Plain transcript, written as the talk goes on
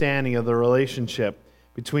understanding of the relationship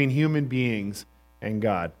between human beings and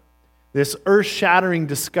God. This earth-shattering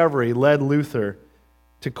discovery led Luther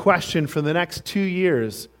to question for the next 2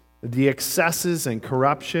 years the excesses and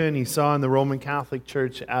corruption he saw in the Roman Catholic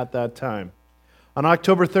Church at that time. On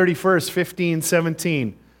October 31st,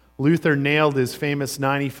 1517, Luther nailed his famous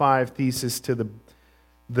 95 Thesis to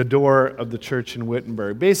the door of the church in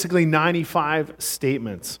Wittenberg. Basically, 95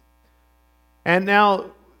 statements. And now,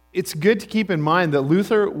 it's good to keep in mind that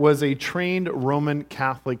Luther was a trained Roman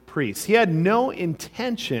Catholic priest. He had no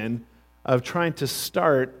intention of trying to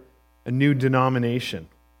start a new denomination.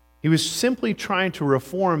 He was simply trying to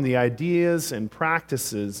reform the ideas and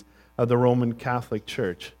practices of the Roman Catholic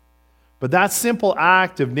Church. But that simple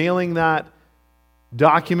act of nailing that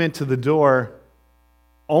document to the door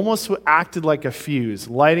almost acted like a fuse,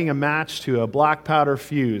 lighting a match to a black powder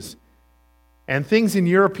fuse. And things in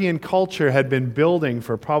European culture had been building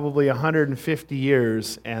for probably 150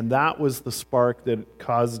 years, and that was the spark that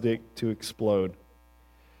caused it to explode.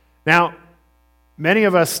 Now, many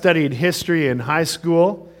of us studied history in high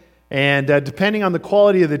school, and depending on the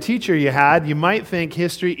quality of the teacher you had, you might think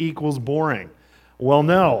history equals boring. Well,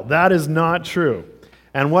 no, that is not true.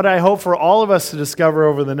 And what I hope for all of us to discover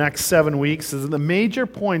over the next 7 weeks is the major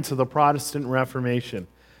points of the Protestant Reformation.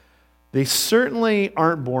 They certainly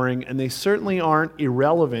aren't boring, and they certainly aren't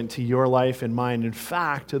irrelevant to your life and mine. In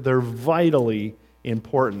fact, they're vitally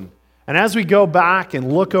important. And as we go back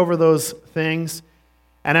and look over those things,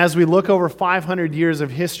 and as we look over 500 years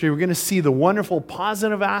of history, we're going to see the wonderful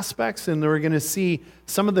positive aspects, and we're going to see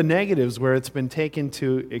some of the negatives where it's been taken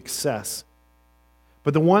to excess.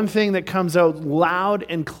 But the one thing that comes out loud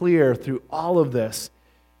and clear through all of this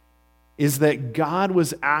is that God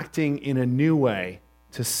was acting in a new way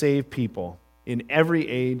to save people in every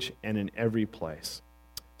age and in every place.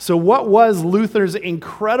 So what was Luther's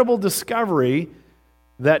incredible discovery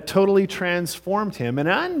that totally transformed him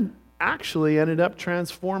and actually ended up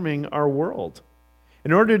transforming our world?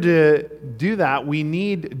 In order to do that, we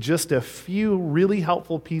need just a few really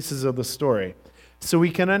helpful pieces of the story so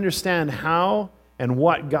we can understand how and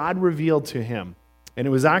what God revealed to him. And it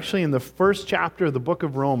was actually in the first chapter of the book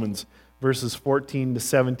of Romans, verses 14 to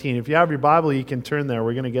 17. If you have your Bible, you can turn there.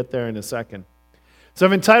 We're going to get there in a second. So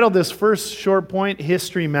I've entitled this first short point,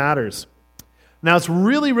 History Matters. Now, it's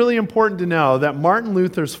really, really important to know that Martin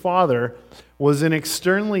Luther's father was an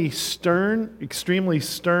extremely stern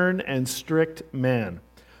and strict man.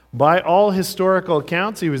 By all historical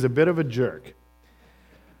accounts, he was a bit of a jerk.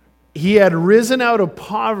 He had risen out of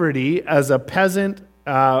poverty as a peasant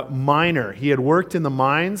miner. He had worked in the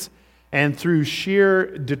mines, and through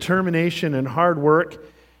sheer determination and hard work,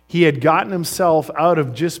 he had gotten himself out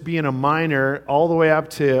of just being a miner all the way up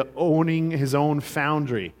to owning his own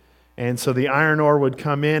foundry. And so the iron ore would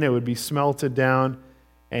come in, it would be smelted down,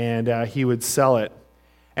 and he would sell it.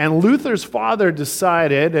 And Luther's father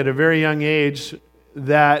decided at a very young age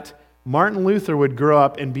that Martin Luther would grow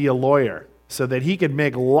up and be a lawyer so that he could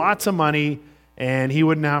make lots of money and he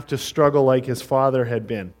wouldn't have to struggle like his father had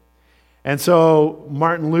been. And so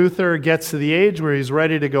Martin Luther gets to the age where he's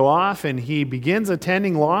ready to go off, and he begins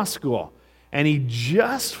attending law school. And he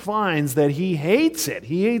just finds that he hates it.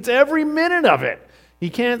 He hates every minute of it.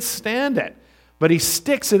 He can't stand it. But he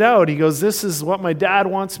sticks it out. He goes, this is what my dad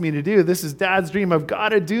wants me to do. This is Dad's dream. I've got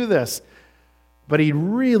to do this. But he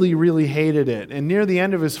really, really hated it. And near the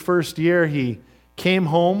end of his first year, he came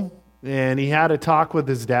home and he had a talk with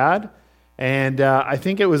his dad. And I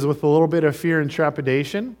think it was with a little bit of fear and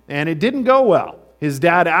trepidation. And it didn't go well. His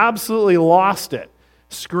dad absolutely lost it,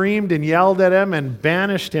 screamed and yelled at him and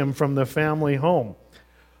banished him from the family home.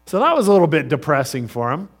 So that was a little bit depressing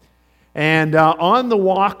for him. And on the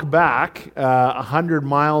walk back, 100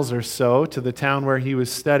 miles or so to the town where he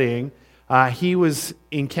was studying, he was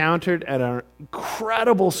encountered at an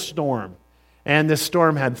incredible storm. And this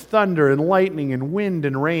storm had thunder and lightning and wind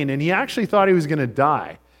and rain, and he actually thought he was going to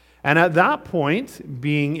die. And at that point,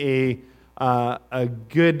 being a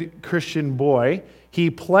good Christian boy,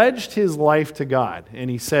 he pledged his life to God.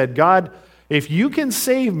 And he said, God, if you can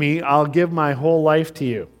save me, I'll give my whole life to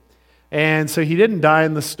you. And so he didn't die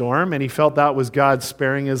in the storm, and he felt that was God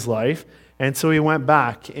sparing his life. And so he went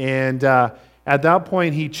back. And at that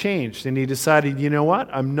point, he changed, and he decided, you know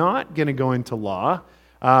what? I'm not going to go into law.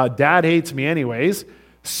 Dad hates me anyways.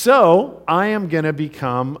 So I am going to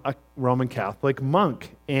become a Roman Catholic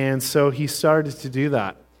monk. And so he started to do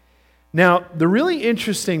that. Now, the really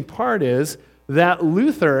interesting part is that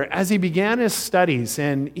Luther, as he began his studies,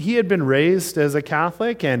 and he had been raised as a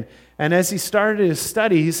Catholic, and as he started his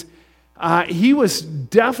studies, he was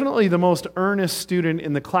definitely the most earnest student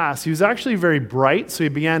in the class. He was actually very bright, so he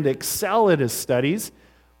began to excel at his studies.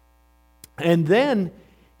 And then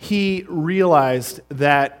he realized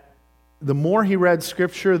that the more he read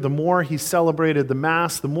Scripture, the more he celebrated the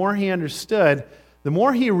Mass, the more he understood, the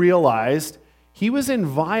more he realized he was in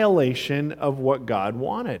violation of what God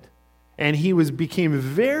wanted. And he became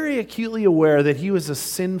very acutely aware that he was a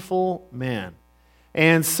sinful man.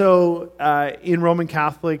 And so in Roman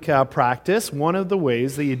Catholic practice, one of the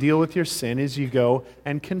ways that you deal with your sin is you go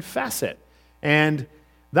and confess it. And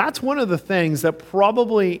that's one of the things that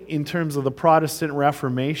probably in terms of the Protestant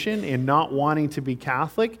Reformation and not wanting to be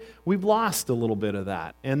Catholic, we've lost a little bit of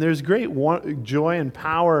that. And there's great joy and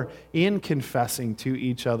power in confessing to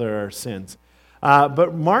each other our sins.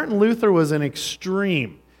 But Martin Luther was an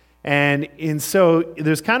extreme. And so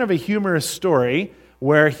there's kind of a humorous story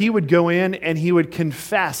where he would go in and he would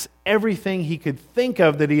confess everything he could think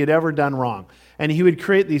of that he had ever done wrong. And he would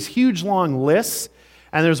create these huge long lists.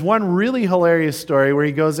 And there's one really hilarious story where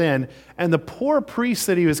he goes in, and the poor priest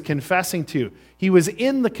that he was confessing to, he was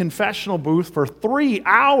in the confessional booth for 3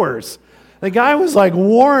 hours. The guy was like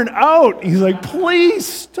worn out. He's like, please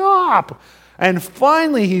stop. And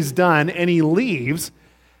finally he's done, and he leaves.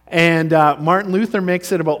 And Martin Luther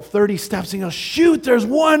makes it about 30 steps, and he goes, shoot, there's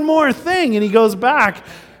one more thing. And he goes back,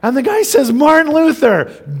 and the guy says, Martin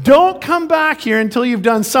Luther, don't come back here until you've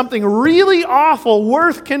done something really awful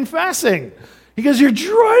worth confessing. He goes, you're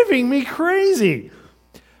driving me crazy.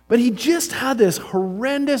 But he just had this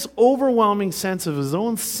horrendous, overwhelming sense of his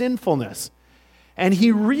own sinfulness. And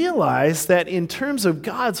he realized that in terms of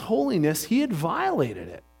God's holiness, he had violated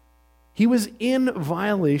it. He was in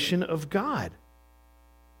violation of God.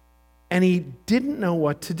 And he didn't know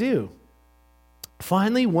what to do.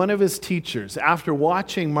 Finally, one of his teachers, after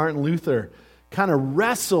watching Martin Luther kind of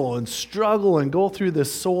wrestle and struggle and go through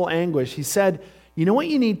this soul anguish, he said, you know what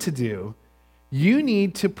you need to do? You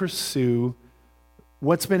need to pursue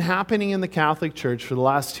what's been happening in the Catholic Church for the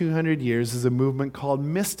last 200 years is a movement called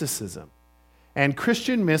mysticism. And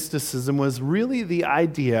Christian mysticism was really the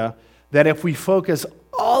idea that if we focus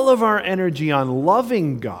all of our energy on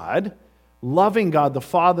loving God the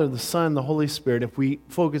Father, the Son, the Holy Spirit, if we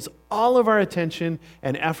focus all of our attention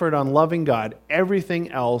and effort on loving God, everything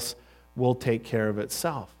else will take care of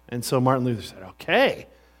itself. And so Martin Luther said, okay,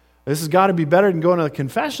 this has got to be better than going to the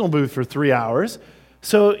confessional booth for 3 hours.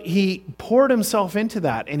 So he poured himself into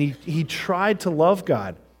that, and he tried to love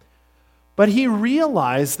God. But he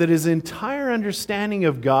realized that his entire understanding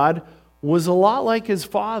of God was a lot like his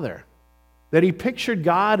father. That he pictured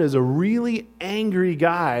God as a really angry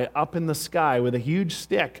guy up in the sky with a huge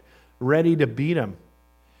stick ready to beat him.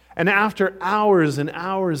 And after hours and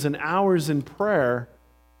hours and hours in prayer,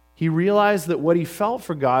 he realized that what he felt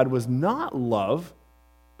for God was not love,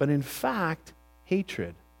 but in fact,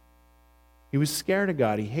 hatred. He was scared of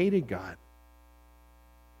God. He hated God.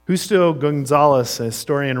 Justo Gonzalez, a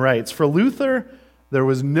historian, writes, for Luther, there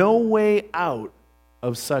was no way out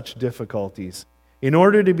of such difficulties. In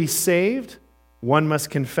order to be saved, one must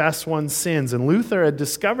confess one's sins. And Luther had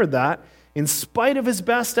discovered that, in spite of his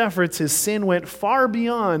best efforts, his sin went far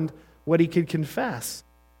beyond what he could confess.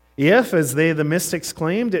 If, as they, the mystics,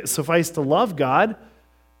 claimed, it sufficed to love God,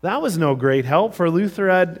 that was no great help, for Luther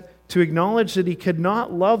had to acknowledge that he could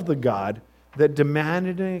not love the God that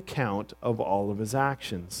demanded an account of all of his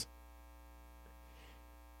actions.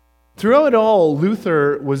 Throughout it all,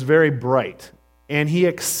 Luther was very bright, and he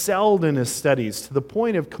excelled in his studies to the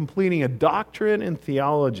point of completing a doctorate in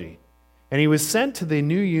theology. And he was sent to the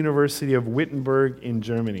new University of Wittenberg in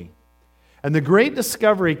Germany. And the great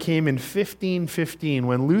discovery came in 1515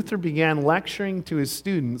 when Luther began lecturing to his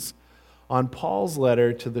students on Paul's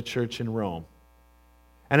letter to the church in Rome.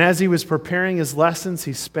 And as he was preparing his lessons,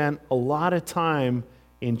 he spent a lot of time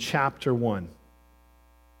in chapter 1.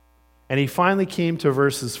 And he finally came to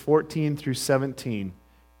verses 14 through 17,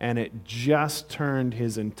 and it just turned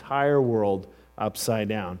his entire world upside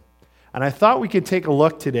down. And I thought we could take a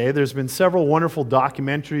look today. There's been several wonderful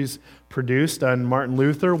documentaries produced on Martin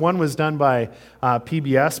Luther. One was done by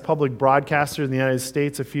PBS, public broadcaster in the United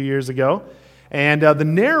States, a few years ago. And the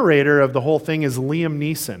narrator of the whole thing is Liam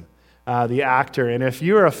Neeson, the actor. And if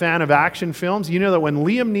you're a fan of action films, you know that when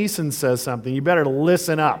Liam Neeson says something, you better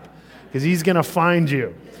listen up, because he's going to find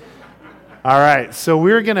you. All right, so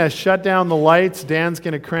we're going to shut down the lights. Dan's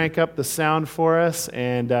going to crank up the sound for us,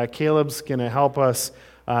 and Caleb's going to help us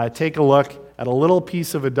take a look at a little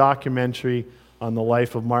piece of a documentary on the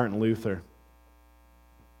life of Martin Luther.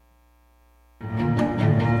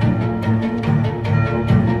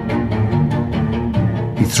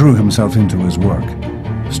 He threw himself into his work,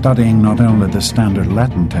 studying not only the standard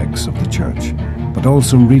Latin texts of the Church, but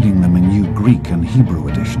also reading them in new Greek and Hebrew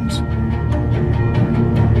editions.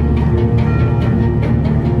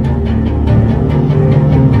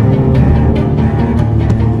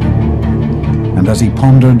 as he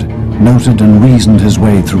pondered, noted and reasoned his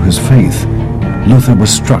way through his faith, Luther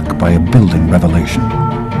was struck by a building revelation.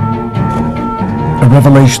 A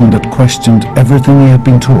revelation that questioned everything he had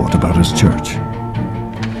been taught about his church.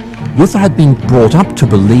 Luther had been brought up to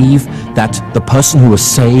believe that the person who was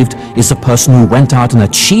saved is the person who went out and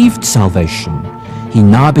achieved salvation. He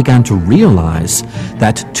now began to realize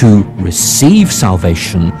that to receive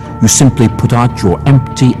salvation, you simply put out your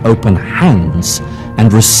empty, open hands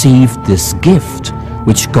and received this gift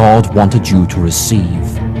which God wanted you to receive.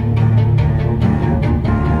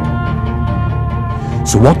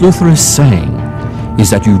 So what Luther is saying is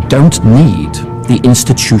that you don't need the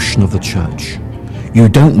institution of the church. You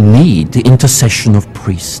don't need the intercession of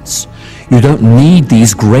priests. You don't need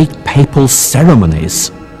these great papal ceremonies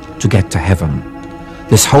to get to heaven.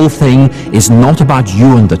 This whole thing is not about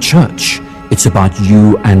you and the church. It's about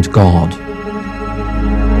you and God.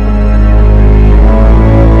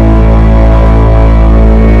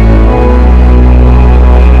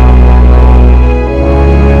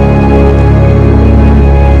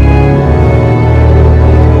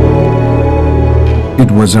 It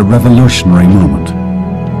was a revolutionary moment.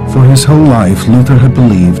 For his whole life, Luther had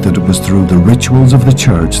believed that it was through the rituals of the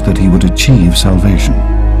church that he would achieve salvation.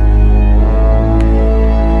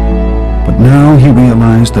 But now he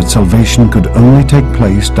realized that salvation could only take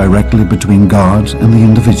place directly between God and the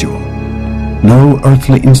individual. No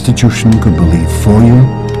earthly institution could believe for you,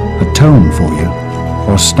 atone for you,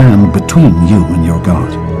 or stand between you and your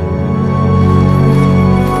God.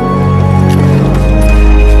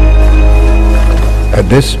 At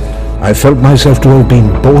this, I felt myself to have been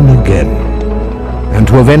born again, and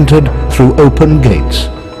to have entered through open gates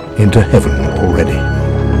into heaven already.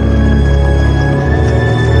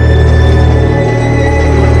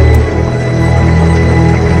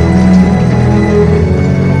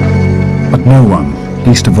 But no one,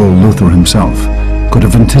 least of all Luther himself, could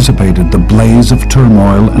have anticipated the blaze of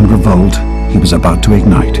turmoil and revolt he was about to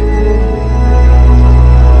ignite.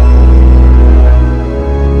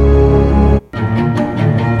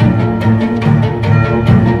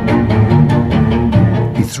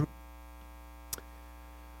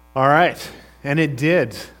 All right, and it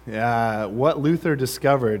did. What Luther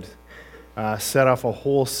discovered set off a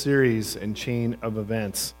whole series and chain of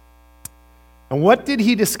events. And what did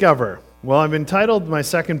he discover? Well, I've entitled my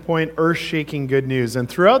second point, Earth-Shaking Good News. And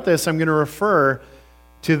throughout this, I'm going to refer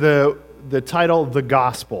to the title, The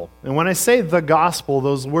Gospel. And when I say the gospel,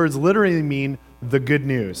 those words literally mean the good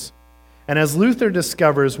news. And as Luther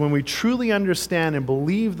discovers, when we truly understand and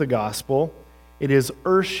believe the gospel, it is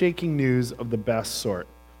earth-shaking news of the best sort.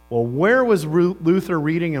 Well, where was Luther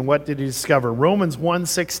reading and what did he discover? Romans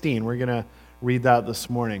 1:16. We're going to read that this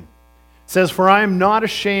morning. It says, "For I am not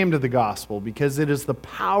ashamed of the gospel, because it is the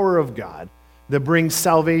power of God that brings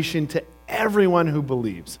salvation to everyone who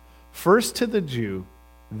believes, first to the Jew,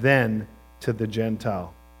 then to the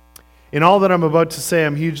Gentile." In all that I'm about to say,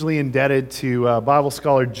 I'm hugely indebted to Bible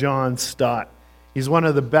scholar John Stott. He's one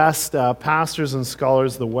of the best pastors and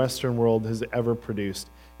scholars the Western world has ever produced.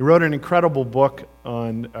 He wrote an incredible book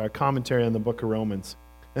on commentary on the book of Romans.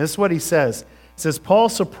 And this is what he says. He says, Paul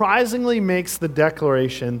surprisingly makes the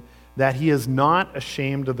declaration that he is not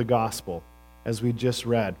ashamed of the gospel, as we just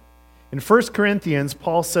read. In 1 Corinthians,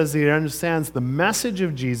 Paul says that he understands the message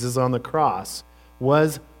of Jesus on the cross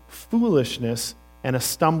was foolishness and a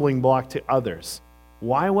stumbling block to others.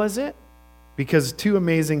 Why was it? Because two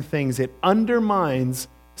amazing things. It undermines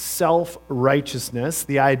self-righteousness,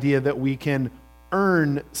 the idea that we can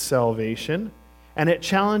earn salvation, and it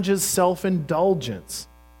challenges self-indulgence,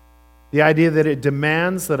 the idea that it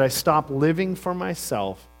demands that I stop living for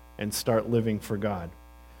myself and start living for God.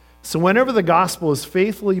 So whenever the gospel is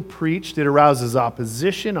faithfully preached, it arouses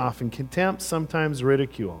opposition, often contempt, sometimes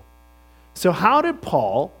ridicule. So how did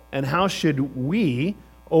Paul, and how should we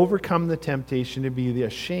overcome the temptation to be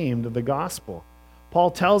ashamed of the gospel?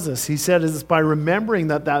 Paul tells us, he said, it's by remembering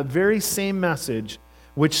that very same message,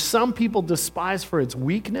 which some people despise for its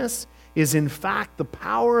weakness, is in fact the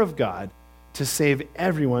power of God to save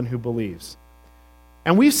everyone who believes.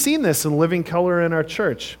 And we've seen this in living color in our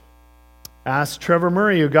church. Ask Trevor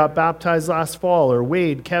Murray, who got baptized last fall, or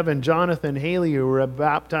Wade, Kevin, Jonathan, Haley, who were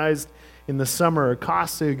baptized in the summer, or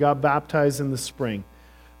Costa, who got baptized in the spring.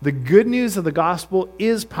 The good news of the gospel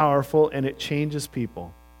is powerful, and it changes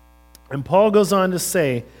people. And Paul goes on to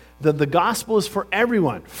say that the gospel is for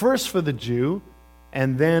everyone, first for the Jew,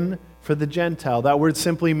 and then for the Gentile. That word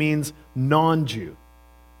simply means non-Jew.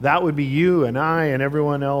 That would be you and I and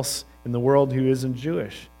everyone else in the world who isn't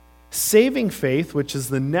Jewish. Saving faith, which is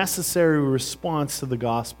the necessary response to the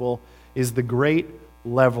gospel, is the great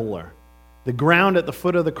leveler. The ground at the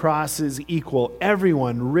foot of the cross is equal.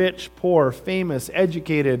 Everyone, rich, poor, famous,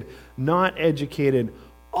 educated, not educated,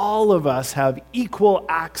 all of us have equal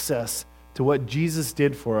access to what Jesus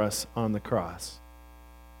did for us on the cross.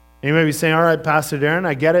 And you may be saying, all right, Pastor Darren,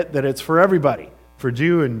 I get it that it's for everybody, for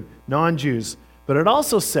Jew and non-Jews. But it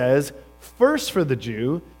also says, first for the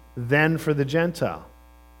Jew, then for the Gentile.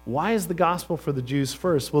 Why is the gospel for the Jews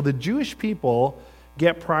first? Well, the Jewish people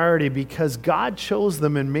get priority because God chose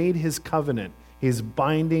them and made his covenant, his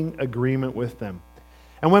binding agreement with them.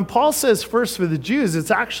 And when Paul says first for the Jews,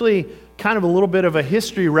 it's actually kind of a little bit of a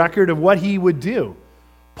history record of what he would do.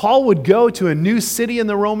 Paul would go to a new city in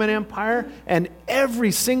the Roman Empire, and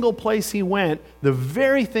every single place he went, the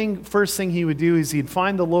first thing he would do is he'd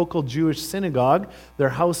find the local Jewish synagogue, their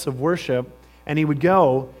house of worship, and he would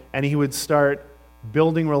go and he would start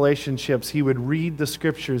building relationships. He would read the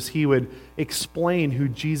scriptures. He would explain who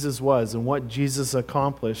Jesus was and what Jesus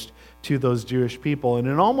accomplished to those Jewish people. And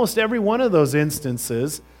in almost every one of those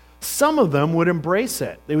instances, some of them would embrace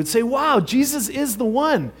it. They would say, wow, Jesus is the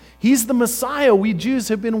one. He's the Messiah we Jews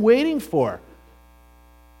have been waiting for.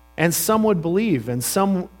 And some would believe, and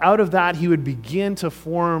some out of that he would begin to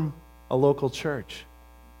form a local church.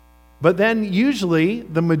 But then usually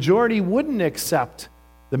the majority wouldn't accept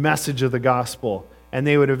the message of the gospel, and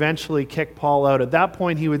they would eventually kick Paul out. At that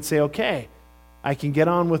point, he would say, okay, I can get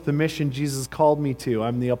on with the mission Jesus called me to.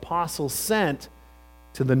 I'm the apostle sent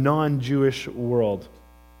to the non-Jewish world.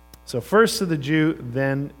 So first to the Jew,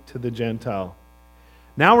 then to the Gentile.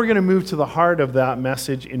 Now we're going to move to the heart of that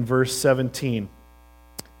message in verse 17.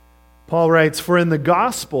 Paul writes, for in the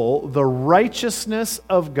gospel, the righteousness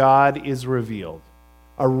of God is revealed.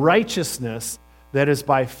 A righteousness that is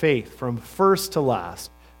by faith from first to last.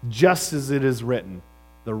 Just as it is written,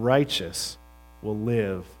 the righteous will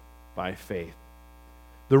live by faith.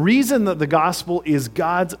 The reason that the gospel is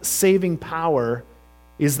God's saving power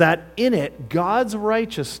is that in it, God's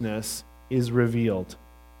righteousness is revealed.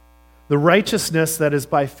 The righteousness that is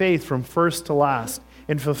by faith from first to last,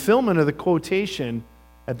 in fulfillment of the quotation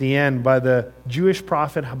at the end by the Jewish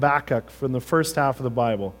prophet Habakkuk from the first half of the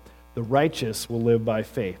Bible, the righteous will live by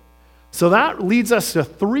faith. So that leads us to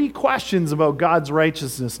three questions about God's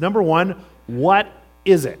righteousness. Number one, what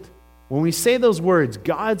is it? When we say those words,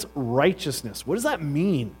 God's righteousness, what does that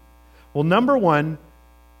mean? Well, number one,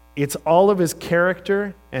 it's all of his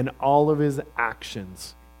character and all of his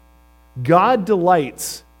actions. God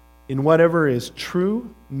delights in whatever is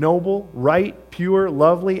true, noble, right, pure,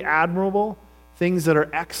 lovely, admirable, things that are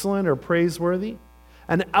excellent or praiseworthy.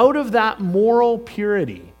 And out of that moral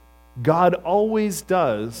purity, God always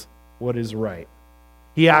does what is right.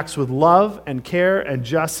 He acts with love and care and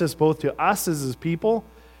justice both to us as his people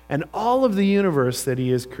and all of the universe that he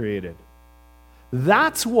has created.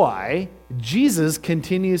 That's why Jesus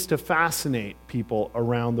continues to fascinate people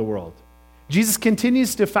around the world. Jesus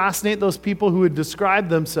continues to fascinate those people who would describe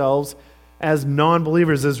themselves as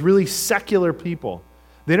non-believers, as really secular people.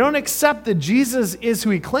 They don't accept that Jesus is who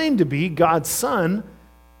he claimed to be, God's Son,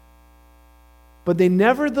 but they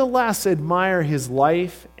nevertheless admire his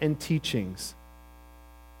life and teachings.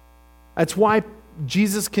 That's why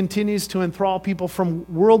Jesus continues to enthrall people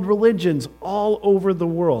from world religions all over the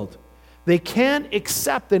world. They can't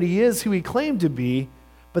accept that he is who he claimed to be,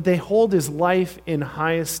 but they hold his life in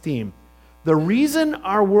high esteem. The reason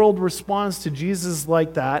our world responds to Jesus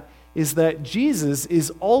like that is that Jesus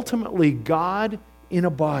is ultimately God in a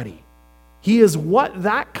body. He is what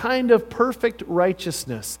that kind of perfect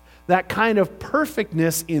righteousness, that kind of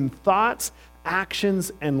perfectness in thoughts,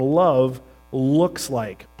 actions, and love looks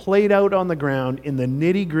like, played out on the ground in the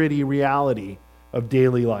nitty-gritty reality of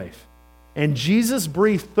daily life. And Jesus'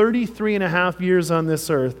 brief 33 and a half years on this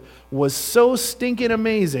earth was so stinking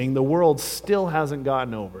amazing, the world still hasn't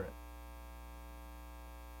gotten over it.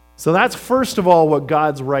 So that's first of all what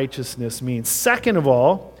God's righteousness means. Second of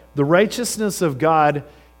all, the righteousness of God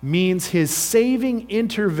means his saving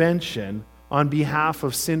intervention on behalf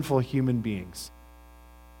of sinful human beings.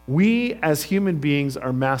 We as human beings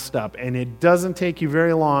are messed up, and it doesn't take you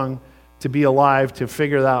very long to be alive to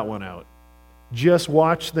figure that one out. Just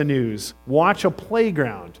watch the news. Watch a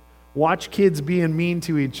playground. Watch kids being mean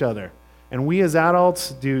to each other. And we as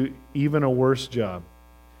adults do even a worse job.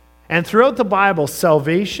 And throughout the Bible,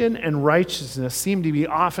 salvation and righteousness seem to be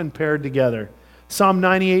often paired together. Psalm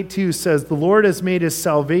 98:2 says, "The Lord has made his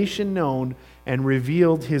salvation known and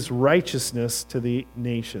revealed his righteousness to the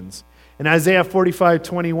nations." In Isaiah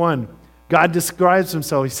 45:21, God describes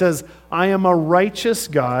himself. He says, "I am a righteous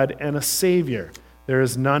God and a Savior. There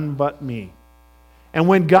is none but me." And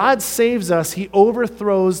when God saves us, he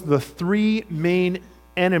overthrows the three main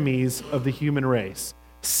enemies of the human race: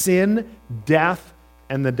 sin, death,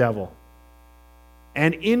 and the devil.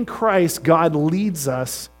 And in Christ, God leads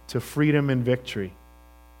us to freedom and victory.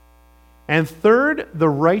 And third, the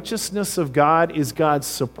righteousness of God is God's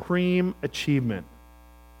supreme achievement.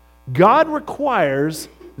 God requires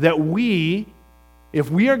that if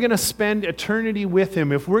we are going to spend eternity with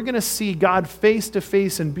Him, if we're going to see God face to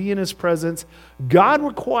face and be in His presence, God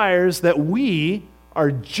requires that we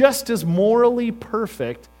are just as morally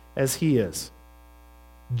perfect as He is.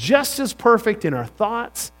 Just as perfect in our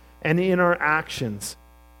thoughts and in our actions.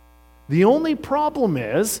 The only problem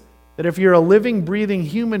is that if you're a living, breathing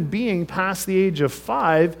human being past the age of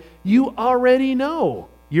 5, you already know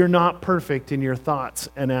you're not perfect in your thoughts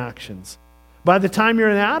and actions. By the time you're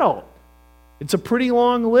an adult, it's a pretty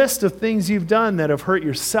long list of things you've done that have hurt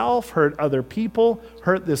yourself, hurt other people,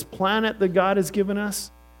 hurt this planet that God has given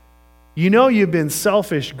us. You know you've been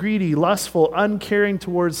selfish, greedy, lustful, uncaring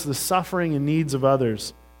towards the suffering and needs of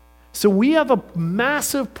others. So we have a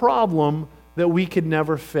massive problem that we could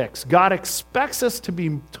never fix. God expects us to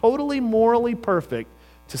be totally morally perfect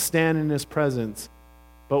to stand in His presence,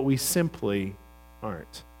 but we simply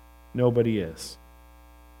aren't. Nobody is.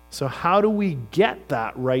 So how do we get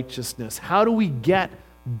that righteousness? How do we get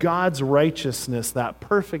God's righteousness, that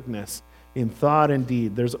perfectness in thought and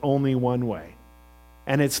deed? There's only one way,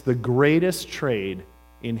 and it's the greatest trade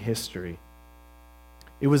in history.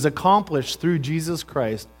 It was accomplished through Jesus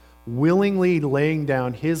Christ willingly laying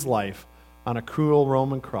down His life on a cruel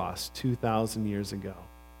Roman cross 2,000 years ago.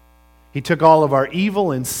 He took all of our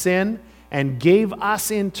evil and sin and gave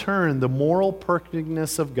us in turn the moral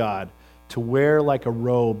perfectness of God to wear like a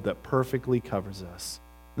robe that perfectly covers us.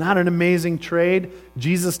 Not an amazing trade?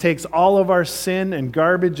 Jesus takes all of our sin and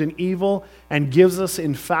garbage and evil and gives us,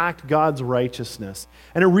 in fact, God's righteousness.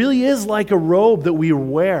 And it really is like a robe that we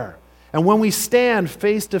wear. And when we stand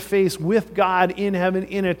face to face with God in heaven,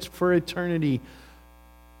 in it for eternity,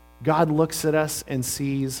 God looks at us and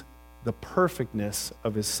sees the perfectness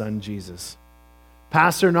of His Son, Jesus.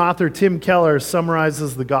 Pastor and author Tim Keller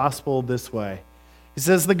summarizes the gospel this way. He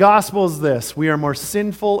says, the gospel is this: we are more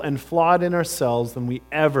sinful and flawed in ourselves than we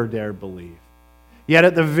ever dared believe. Yet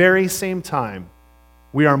at the very same time,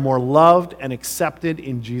 we are more loved and accepted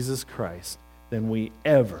in Jesus Christ than we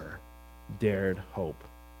ever dared hope.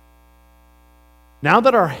 Now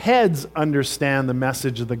that our heads understand the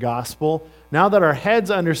message of the gospel, now that our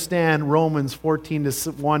heads understand Romans 14 to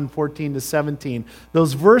 17,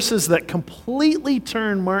 those verses that completely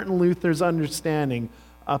turn Martin Luther's understanding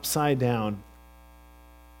upside down,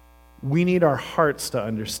 we need our hearts to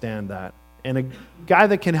understand that. And a guy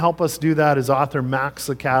that can help us do that is author Max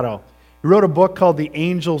Lucado. He wrote a book called The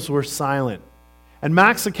Angels Were Silent. And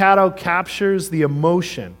Max Lucado captures the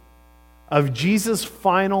emotion of Jesus'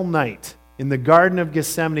 final night in the Garden of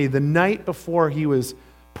Gethsemane, the night before He was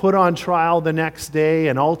put on trial the next day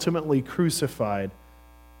and ultimately crucified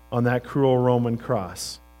on that cruel Roman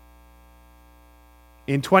cross.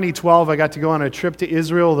 In 2012, I got to go on a trip to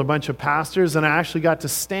Israel with a bunch of pastors, and I actually got to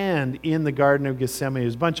stand in the Garden of Gethsemane.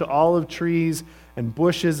 There's a bunch of olive trees and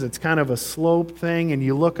bushes. It's kind of a slope thing, and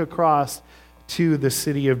you look across to the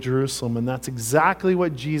city of Jerusalem, and that's exactly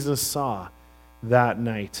what Jesus saw that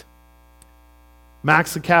night.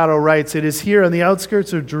 Max Lucado writes, "It is here on the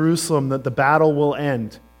outskirts of Jerusalem that the battle will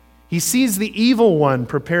end. He sees the evil one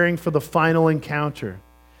preparing for the final encounter.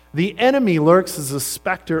 The enemy lurks as a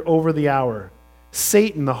specter over the hour.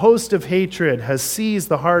 Satan, the host of hatred, has seized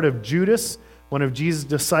the heart of Judas, one of Jesus'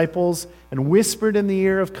 disciples, and whispered in the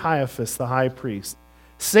ear of Caiaphas, the high priest.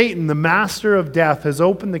 Satan, the master of death, has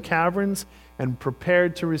opened the caverns and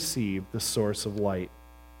prepared to receive the source of light.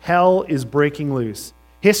 Hell is breaking loose.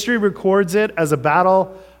 History records it as a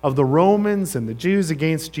battle of the Romans and the Jews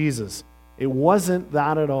against Jesus. It wasn't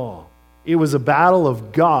that at all. It was a battle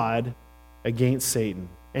of God against Satan.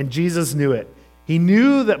 And Jesus knew it. He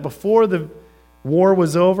knew that before the war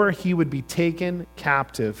was over, He would be taken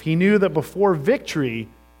captive. He knew that before victory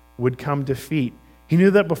would come defeat. He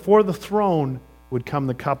knew that before the throne would come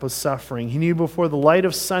the cup of suffering. He knew before the light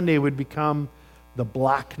of Sunday would become the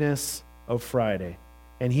blackness of Friday.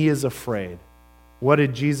 And He is afraid. What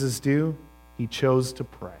did Jesus do? He chose to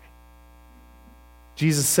pray.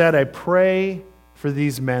 Jesus said, I pray for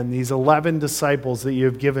these men, these 11 disciples that You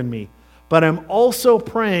have given me, but I'm also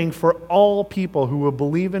praying for all people who will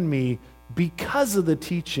believe in Me because of the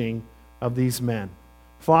teaching of these men.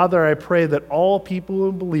 Father, I pray that all people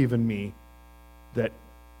who believe in Me, that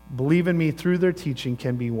believe in Me through their teaching,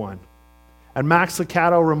 can be one. And Max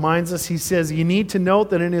Lucado reminds us, he says, you need to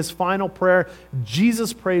note that in his final prayer,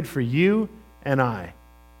 Jesus prayed for you and I.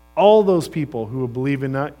 All those people who will believe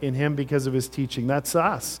in Him because of His teaching. That's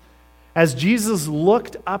us. As Jesus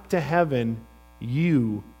looked up to heaven,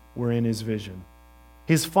 you were in his vision.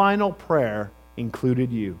 His final prayer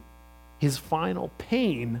included you. His final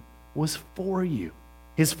pain was for you.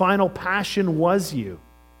 His final passion was you.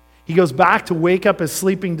 He goes back to wake up his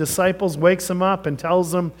sleeping disciples, wakes them up, and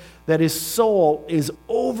tells them that his soul is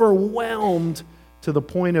overwhelmed to the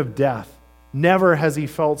point of death. Never has he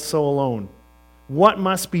felt so alone. What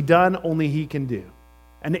must be done, only he can do.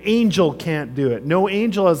 An angel can't do it. No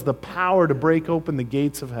angel has the power to break open the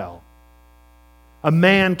gates of hell. A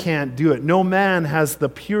man can't do it. No man has the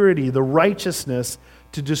purity, the righteousness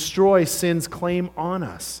to destroy sin's claim on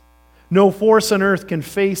us. No force on earth can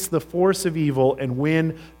face the force of evil and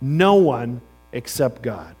win. No one except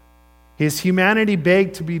God. His humanity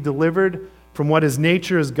begged to be delivered from what his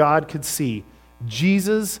nature as God could see.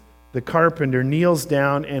 Jesus, the carpenter, kneels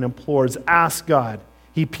down and implores, ask God.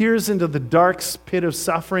 He peers into the dark pit of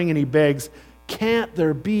suffering and he begs, can't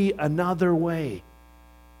there be another way?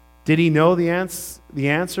 Did he know the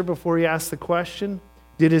answer before he asked the question?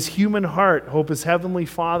 Did his human heart hope his heavenly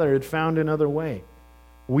Father had found another way?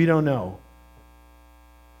 We don't know.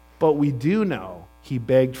 But we do know he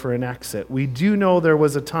begged for an exit. We do know there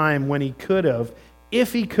was a time when he could have,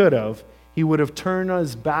 if he could have, he would have turned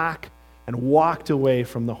his back and walked away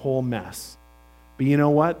from the whole mess. But you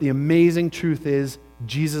know what? The amazing truth is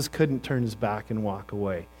Jesus couldn't turn his back and walk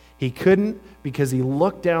away. He couldn't because he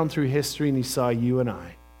looked down through history and he saw you and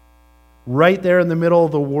I. Right there in the middle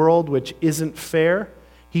of the world, which isn't fair,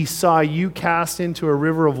 he saw you cast into a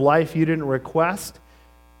river of life you didn't request.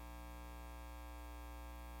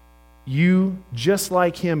 You, just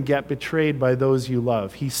like him, get betrayed by those you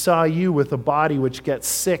love. He saw you with a body which gets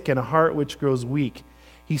sick and a heart which grows weak.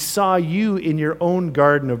 He saw you in your own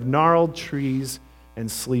garden of gnarled trees and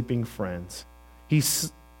sleeping friends. He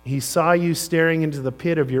saw you staring into the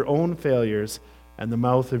pit of your own failures and the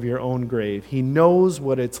mouth of your own grave. He knows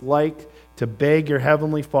what it's like to beg your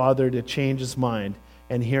heavenly Father to change his mind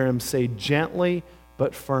and hear him say gently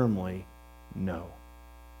but firmly, no.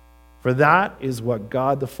 For that is what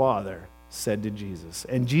God the Father said to Jesus.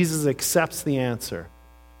 And Jesus accepts the answer.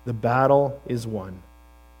 The battle is won.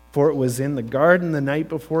 For it was in the garden the night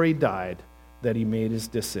before he died that he made his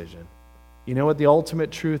decision. You know what the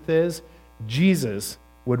ultimate truth is? Jesus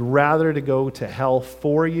would rather to go to hell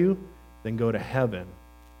for you than go to heaven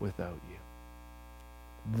without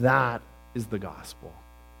you. That is the gospel.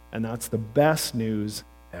 And that's the best news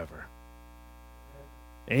ever.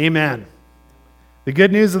 Amen. The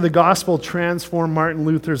good news of the gospel transformed Martin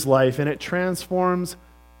Luther's life, and it transforms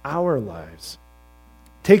our lives.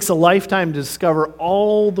 It takes a lifetime to discover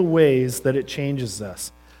all the ways that it changes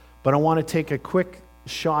us. But I want to take a quick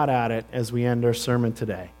shot at it as we end our sermon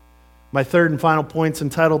today. My third and final point is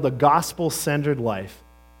entitled The Gospel-Centered Life.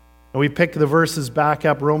 And we pick the verses back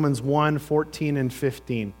up, Romans 1, 14 and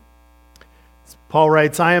 15. Paul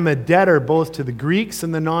writes, I am a debtor both to the Greeks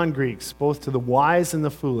and the non-Greeks, both to the wise and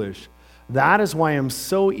the foolish. That is why I am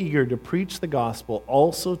so eager to preach the gospel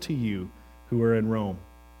also to you who are in Rome.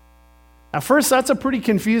 At first, that's a pretty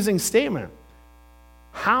confusing statement.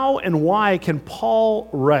 How and why can Paul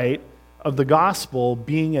write of the gospel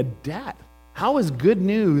being a debt? How is good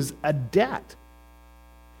news a debt?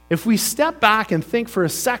 If we step back and think for a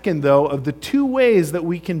second, though, of the two ways that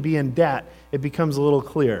we can be in debt, it becomes a little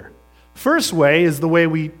clearer. First way is the way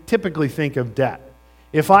we typically think of debt.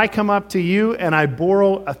 If I come up to you and I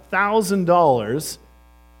borrow $1,000,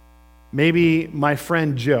 maybe my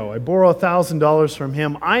friend Joe, I borrow $1,000 from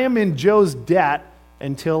him, I am in Joe's debt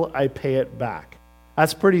until I pay it back.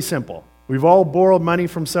 That's pretty simple. We've all borrowed money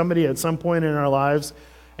from somebody at some point in our lives,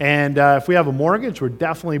 and if we have a mortgage, we're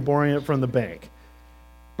definitely borrowing it from the bank.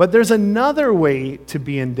 But there's another way to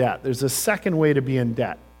be in debt. There's a second way to be in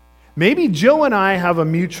debt. Maybe Joe and I have a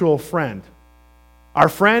mutual friend. Our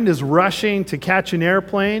friend is rushing to catch an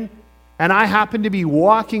airplane, and I happen to be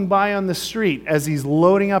walking by on the street as he's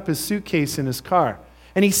loading up his suitcase in his car.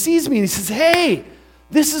 And he sees me and he says, hey,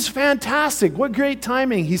 this is fantastic. What great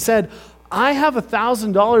timing. He said, I have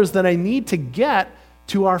 $1,000 that I need to get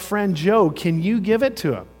to our friend Joe. Can you give it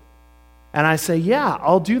to him? And I say, yeah,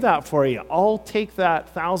 I'll do that for you. I'll take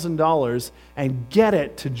that $1,000 and get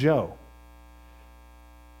it to Joe.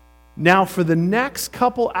 Now, for the next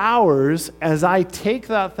couple hours, as I take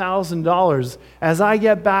that $1,000, as I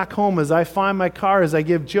get back home, as I find my car, as I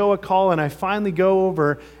give Joe a call, and I finally go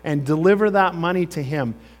over and deliver that money to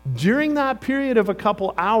him, during that period of a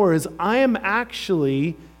couple hours, I am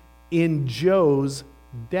actually in Joe's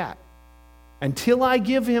debt. Until I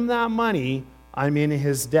give him that money, I'm in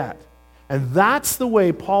his debt. And that's the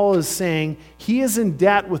way Paul is saying he is in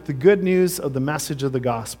debt with the good news of the message of the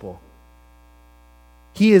gospel.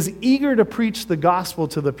 He is eager to preach the gospel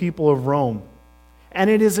to the people of Rome. And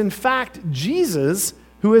it is in fact Jesus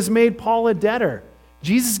who has made Paul a debtor.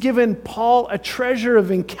 Jesus has given Paul a treasure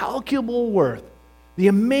of incalculable worth, the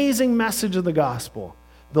amazing message of the gospel,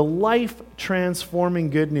 the life-transforming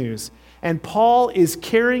good news. And Paul is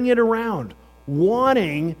carrying it around,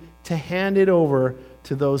 wanting to hand it over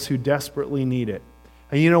to those who desperately need it.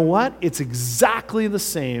 And you know what? It's exactly the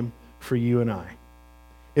same for you and I.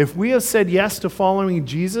 If we have said yes to following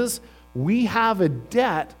Jesus, we have a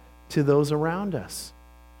debt to those around us.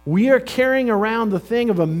 We are carrying around the thing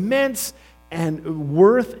of immense and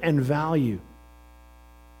worth and value.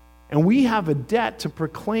 And we have a debt to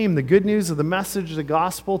proclaim the good news of the message of the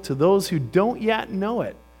gospel to those who don't yet know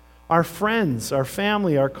it. Our friends, our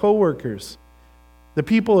family, our co-workers, the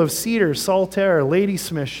people of Cedar, Saltaire,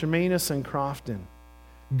 Ladysmith, Chemainus, and Crofton.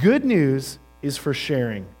 Good news is for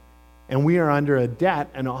sharing, and we are under a debt,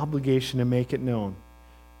 an obligation to make it known.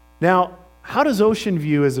 Now, how does Ocean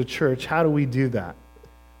View as a church, how do we do that?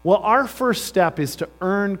 Well, our first step is to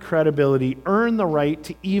earn credibility, earn the right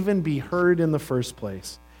to even be heard in the first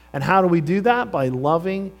place. And how do we do that? By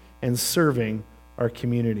loving and serving our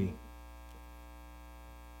community.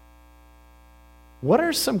 What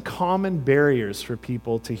are some common barriers for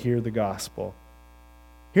people to hear the gospel?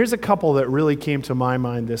 Here's a couple that really came to my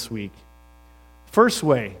mind this week. First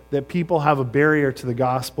way that people have a barrier to the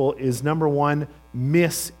gospel is, number one,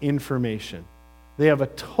 misinformation. They have a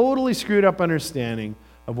totally screwed up understanding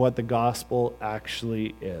of what the gospel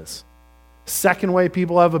actually is. Second way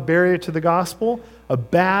people have a barrier to the gospel, a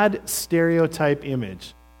bad stereotype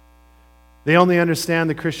image. They only understand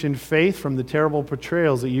the Christian faith from the terrible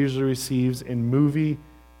portrayals it usually receives in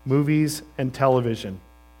movies and television.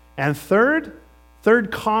 And third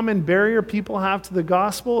common barrier people have to the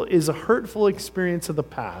gospel is a hurtful experience of the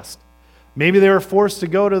past. Maybe they were forced to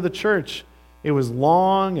go to the church. It was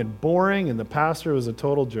long and boring, and the pastor was a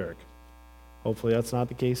total jerk. Hopefully that's not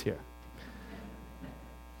the case here.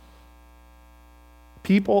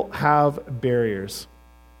 People have barriers.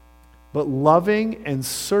 But loving and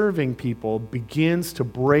serving people begins to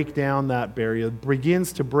break down that barrier,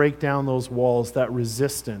 begins to break down those walls, that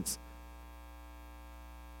resistance.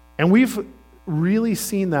 And we've really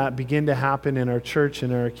seen that begin to happen in our church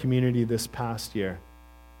and our community this past year.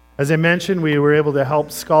 As I mentioned, we were able to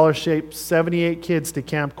help scholarship 78 kids to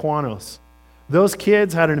Camp Quanos. Those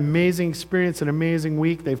kids had an amazing experience, an amazing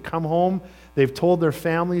week. They've come home, they've told their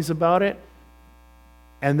families about it,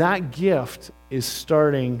 and that gift is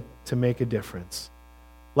starting to make a difference.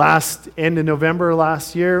 End of November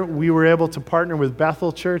last year, we were able to partner with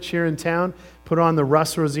Bethel Church here in town, put on the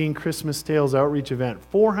Russ Rosine Christmas Tales outreach event.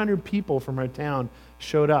 400 people from our town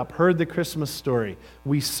showed up, heard the Christmas story.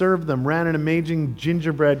 We served them, ran an amazing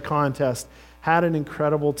gingerbread contest, had an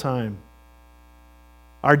incredible time.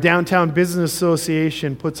 Our Downtown Business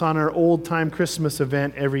Association puts on our old time Christmas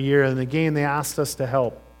event every year, and again, they asked us to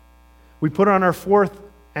help. We put on our fourth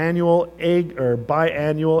annual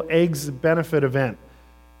biannual eggs benefit event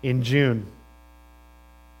in June.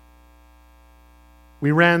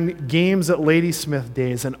 We ran games at Ladysmith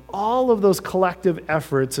Days, and all of those collective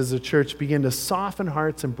efforts as a church begin to soften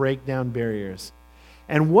hearts and break down barriers.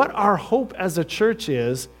 And what our hope as a church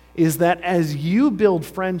is that as you build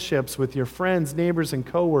friendships with your friends, neighbors, and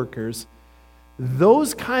coworkers,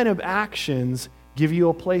 those kind of actions give you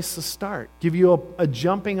a place to start, give you a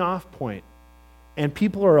jumping off point. And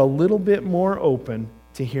people are a little bit more open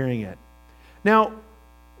to hearing it. Now,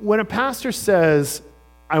 when a pastor says,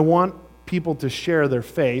 I want people to share their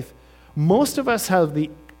faith, most of us have the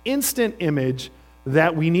instant image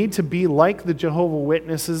that we need to be like the Jehovah's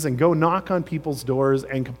Witnesses and go knock on people's doors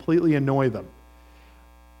and completely annoy them.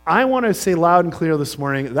 I want to say loud and clear this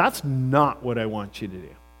morning, that's not what I want you to do.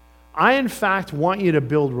 I, in fact, want you to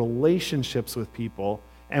build relationships with people.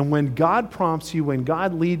 And when God prompts you, when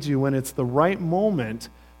God leads you, when it's the right moment,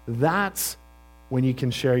 that's when you can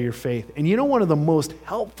share your faith. And you know, one of the most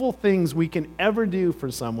helpful things we can ever do for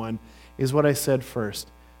someone is what I said first.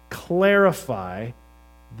 Clarify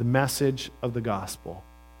the message of the gospel.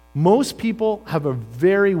 Most people have a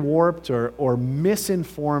very warped or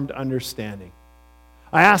misinformed understanding.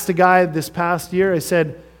 I asked a guy this past year, I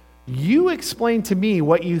said, you explain to me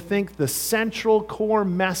what you think the central core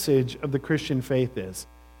message of the Christian faith is.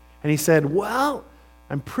 And he said, well,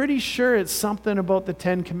 I'm pretty sure it's something about the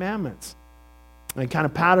 10 Commandments. And I kind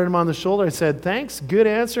of patted him on the shoulder. I said, thanks, good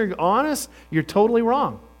answer, honest, you're totally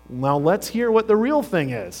wrong. Now let's hear what the real thing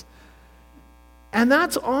is. And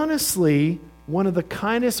that's honestly one of the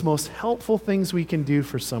kindest, most helpful things we can do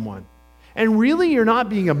for someone. And really, you're not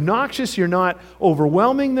being obnoxious, you're not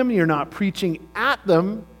overwhelming them, you're not preaching at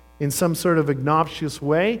them. in some sort of obnoxious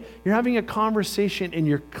way. You're having a conversation and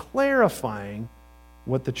you're clarifying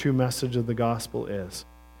what the true message of the gospel is.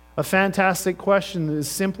 A fantastic question is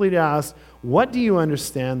simply to ask, what do you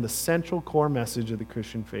understand the central core message of the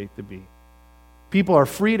Christian faith to be? People are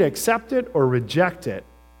free to accept it or reject it,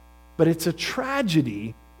 but it's a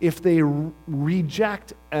tragedy if they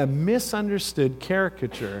reject a misunderstood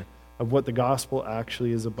caricature of what the gospel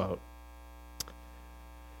actually is about.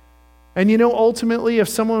 And ultimately, if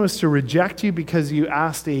someone was to reject you because you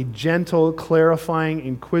asked a gentle, clarifying,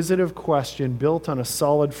 inquisitive question built on a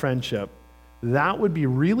solid friendship, that would be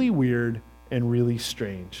really weird and really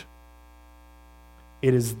strange.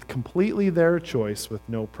 It is completely their choice with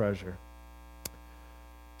no pressure.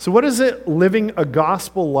 So what is it living a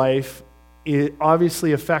gospel life? It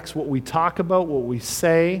obviously affects what we talk about, what we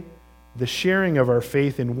say, the sharing of our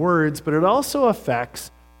faith in words, but it also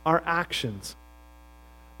affects our actions.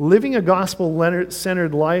 Living a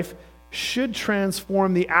gospel-centered life should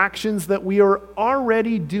transform the actions that we are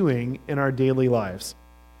already doing in our daily lives.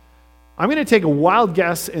 I'm going to take a wild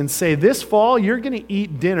guess and say this fall, you're going to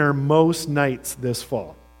eat dinner most nights this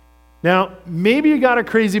fall. Now, maybe you got a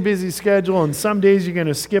crazy busy schedule and some days you're going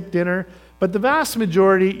to skip dinner, but the vast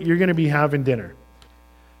majority, you're going to be having dinner.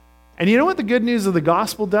 And you know what the good news of the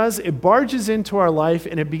gospel does? It barges into our life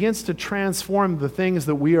and it begins to transform the things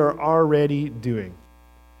that we are already doing.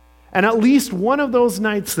 And at least one of those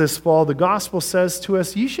nights this fall, the gospel says to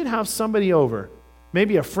us, you should have somebody over,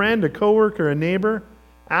 maybe a friend, a coworker, a neighbor,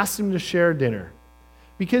 ask them to share dinner.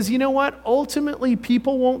 Because you know what? Ultimately,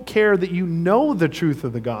 people won't care that you know the truth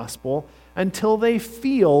of the gospel until they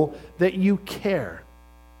feel that you care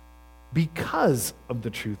because of the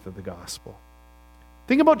truth of the gospel.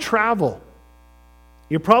 Think about travel.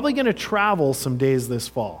 You're probably going to travel some days this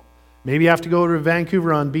fall. Maybe you have to go to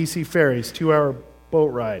Vancouver on BC Ferries, 2-hour boat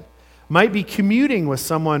ride. Might be commuting with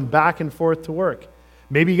someone back and forth to work.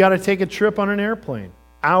 Maybe you got to take a trip on an airplane,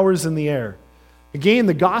 hours in the air. Again,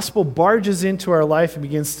 the gospel barges into our life and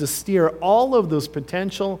begins to steer all of those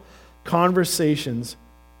potential conversations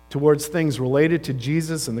towards things related to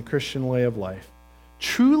Jesus and the Christian way of life.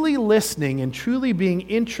 Truly listening and truly being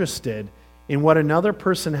interested in what another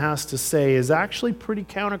person has to say is actually pretty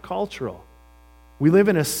countercultural. We live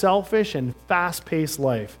in a selfish and fast-paced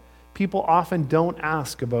life. People often don't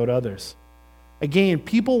ask about others. Again,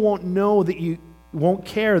 people won't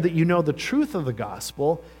care that you know the truth of the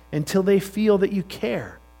gospel until they feel that you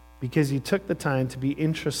care because you took the time to be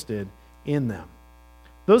interested in them.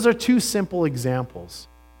 Those are two simple examples.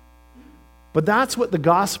 But that's what the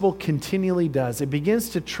gospel continually does. It begins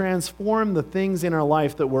to transform the things in our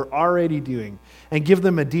life that we're already doing and give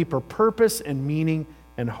them a deeper purpose and meaning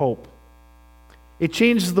and hope. It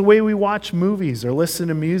changes the way we watch movies or listen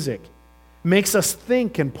to music. It makes us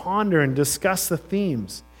think and ponder and discuss the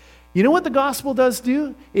themes. You know what the gospel does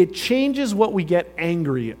do? It changes what we get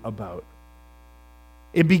angry about.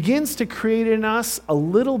 It begins to create in us a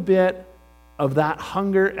little bit of that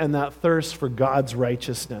hunger and that thirst for God's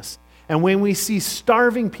righteousness. And when we see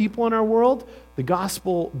starving people in our world, the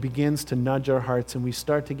gospel begins to nudge our hearts and we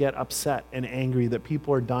start to get upset and angry that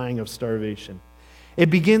people are dying of starvation. It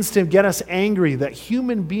begins to get us angry that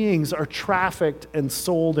human beings are trafficked and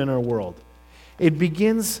sold in our world. It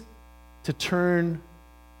begins to turn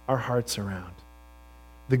our hearts around.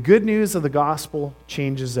 The good news of the gospel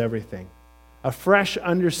changes everything. A fresh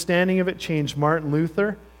understanding of it changed Martin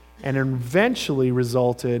Luther and eventually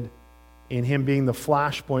resulted in him being the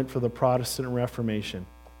flashpoint for the Protestant Reformation.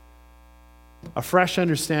 A fresh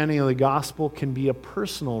understanding of the gospel can be a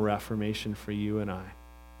personal reformation for you and I,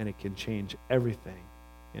 and it can change everything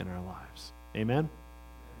in our lives. Amen?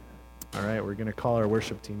 All right, we're going to call our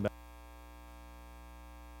worship team back.